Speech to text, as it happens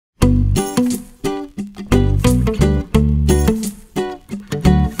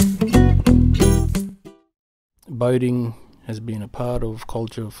boating has been a part of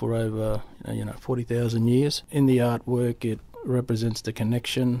culture for over 40,000 years. In the artwork, it represents the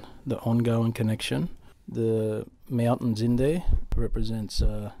connection, the ongoing connection. The mountains in there represents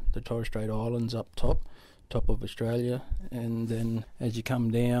the Torres Strait Islands up top of Australia, and then as you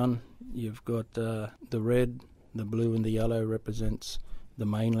come down, you've got the red, the blue, and the yellow represents the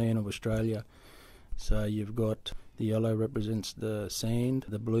mainland of Australia. So you've got the yellow represents the sand,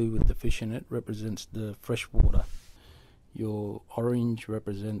 the blue with the fish in it represents the fresh water. Your orange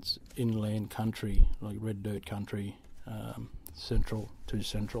represents inland country, like red dirt country, central to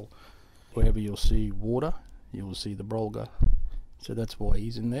central. Wherever you'll see water, you will see the Brolga. So that's why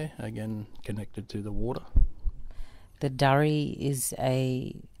he's in there, again connected to the water. The durry is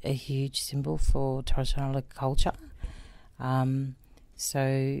a huge symbol for Torres Strait Islander culture.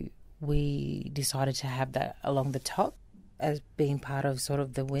 So we decided to have that along the top as being part of sort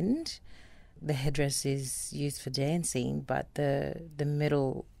of the wind. The headdress is used for dancing, but the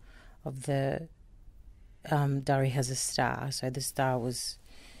middle of the durry has a star. So the star was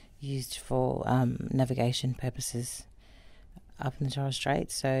used for navigation purposes up in the Torres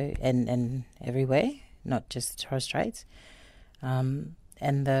Strait, so and everywhere, not just the Torres Straits. And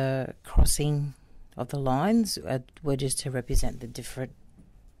the crossing of the lines were just to represent the different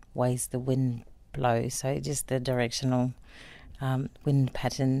ways the wind blows, so just the directional wind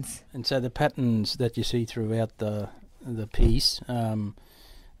patterns. And so the patterns that you see throughout the piece,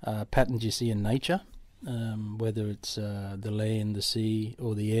 patterns you see in nature, whether it's the land, the sea,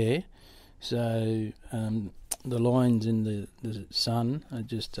 or the air. So the lines in the sun are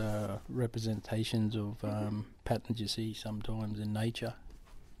just representations of patterns you see sometimes in nature.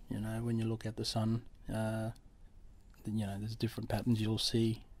 When you look at the sun, there's different patterns you'll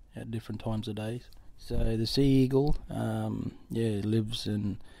see at different times of days. So the sea eagle, lives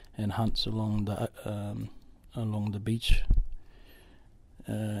and hunts along the beach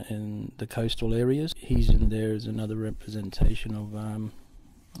in the coastal areas. He's in there as another representation of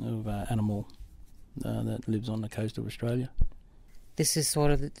animal that lives on the coast of Australia. This is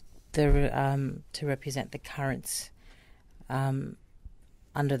sort of to represent the currents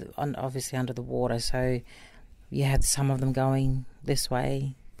obviously under the water. So you have some of them going this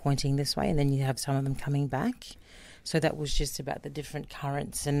way, pointing this way, and then you have some of them coming back. So that was just about the different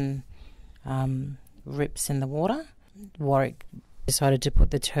currents and rips in the water. Warwick decided to put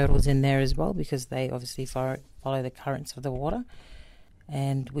the turtles in there as well because they obviously follow the currents of the water.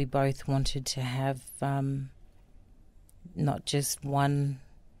 And we both wanted to have not just one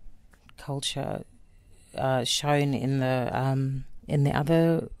culture shown in the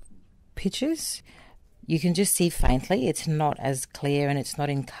other pictures. You can just see faintly. It's not as clear and it's not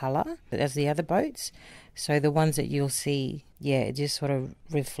in colour as the other boats. So the ones that you'll see, it just sort of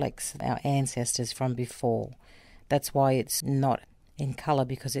reflects our ancestors from before. That's why it's not in colour,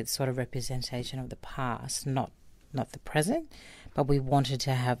 because it's sort of representation of the past, not the present. But we wanted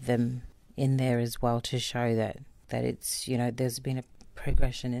to have them in there as well to show that it's, there's been a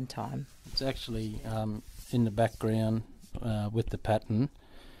progression in time. It's actually in the background with the pattern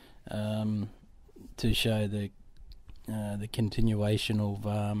to show the continuation of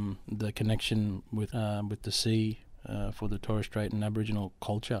the connection with the sea for the Torres Strait and Aboriginal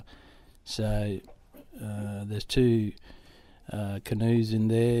culture. So there's two canoes in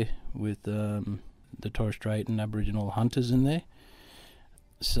there with the Torres Strait and Aboriginal hunters in there.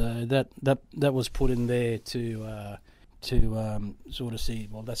 So that was put in there to sort of see,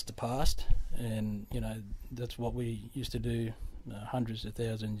 well, that's the past, and that's what we used to do hundreds of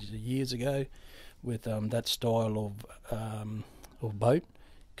thousands of years ago with that style of boat,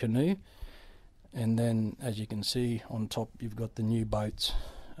 canoe. And then, as you can see on top, you've got the new boats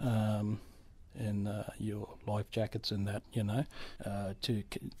and your life jackets and that,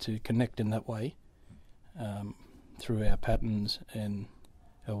 to connect in that way through our patterns and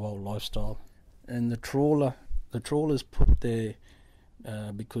our old lifestyle. And the trawler's put there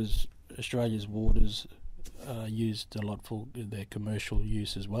because Australia's waters are used a lot for their commercial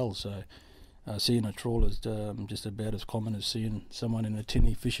use as well. So seeing a trawler is just about as common as seeing someone in a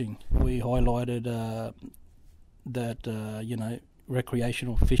tinny fishing. We highlighted that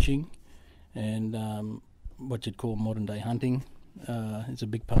recreational fishing and what you'd call modern day hunting is a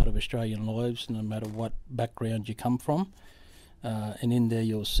big part of Australian lives, no matter what background you come from. And in there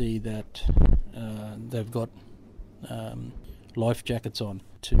you'll see that they've got life jackets on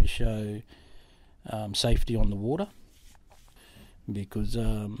to show safety on the water, because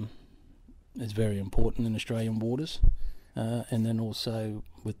it's very important in Australian waters. And then also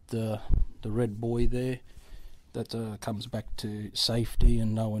with the red buoy there, that comes back to safety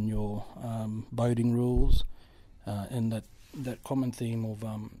and knowing your boating rules and that common theme of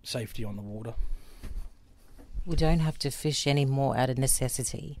safety on the water. We don't have to fish anymore out of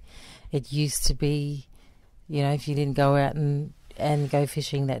necessity. It used to be, if you didn't go out and go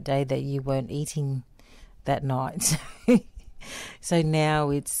fishing that day, that you weren't eating that night. So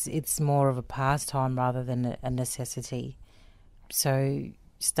now it's more of a pastime rather than a necessity. So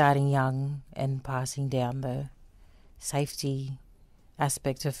starting young and passing down the safety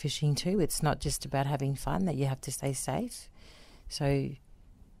aspect of fishing too. It's not just about having fun, that you have to stay safe. So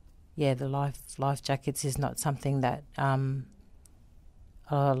yeah, the life jackets is not something that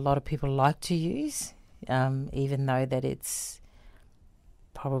a lot of people like to use, even though that it's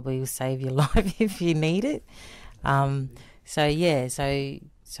probably will save your life if you need it. So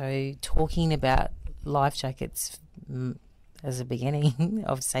talking about life jackets as a beginning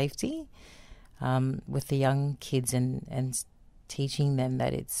of safety with the young kids and teaching them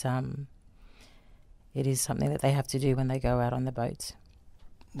that it is something that they have to do when they go out on the boats.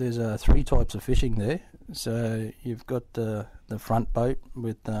 There's 3 types of fishing there. So you've got the front boat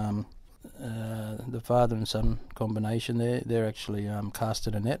with the father and son combination there. They're actually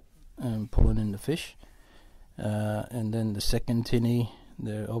casting a net and pulling in the fish. And then the second tinny,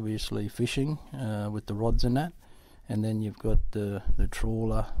 they're obviously fishing with the rods and that. And then you've got the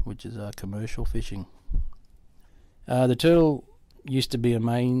trawler, which is commercial fishing. The turtle used to be a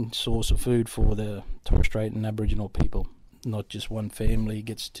main source of food for the Torres Strait and Aboriginal people. Not just one family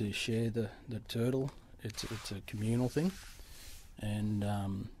gets to share the turtle. It's a communal thing. And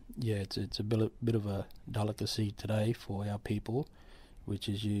it's a bit of a delicacy today for our people, which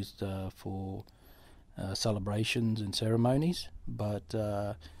is used for celebrations and ceremonies. But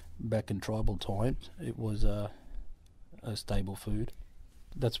back in tribal times, it was a stable food.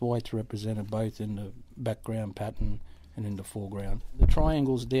 That's why it's represented both in the background pattern and in the foreground. The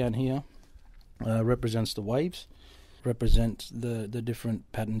triangles down here represents the waves, represents the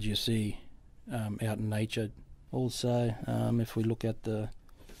different patterns you see out in nature. Also, if we look at the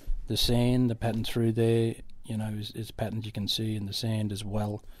sand, the pattern through there, is patterns you can see in the sand as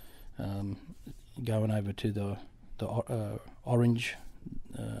well. Going over to the orange,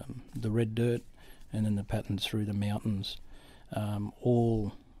 the red dirt, and then the patterns through the mountains.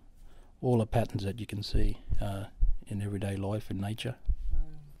 All are patterns that you can see in everyday life in nature.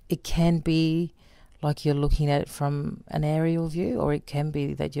 It can be like you're looking at it from an aerial view, or it can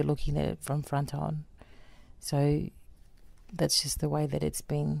be that you're looking at it from front on. So that's just the way that it's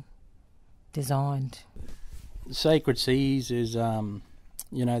been designed. Sacred seas is, the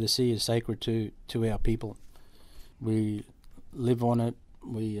sea is sacred to our people. We live on it,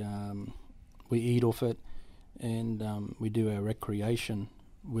 we eat off it, and we do our recreation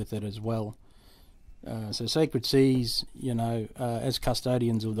with it as well. So sacred seas, as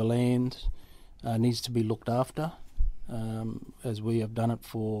custodians of the land, needs to be looked after, as we have done it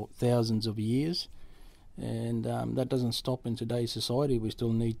for thousands of years. And that doesn't stop in today's society. We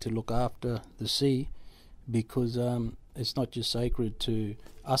still need to look after the sea, because it's not just sacred to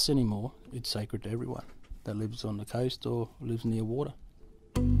us anymore, it's sacred to everyone that lives on the coast or lives near water.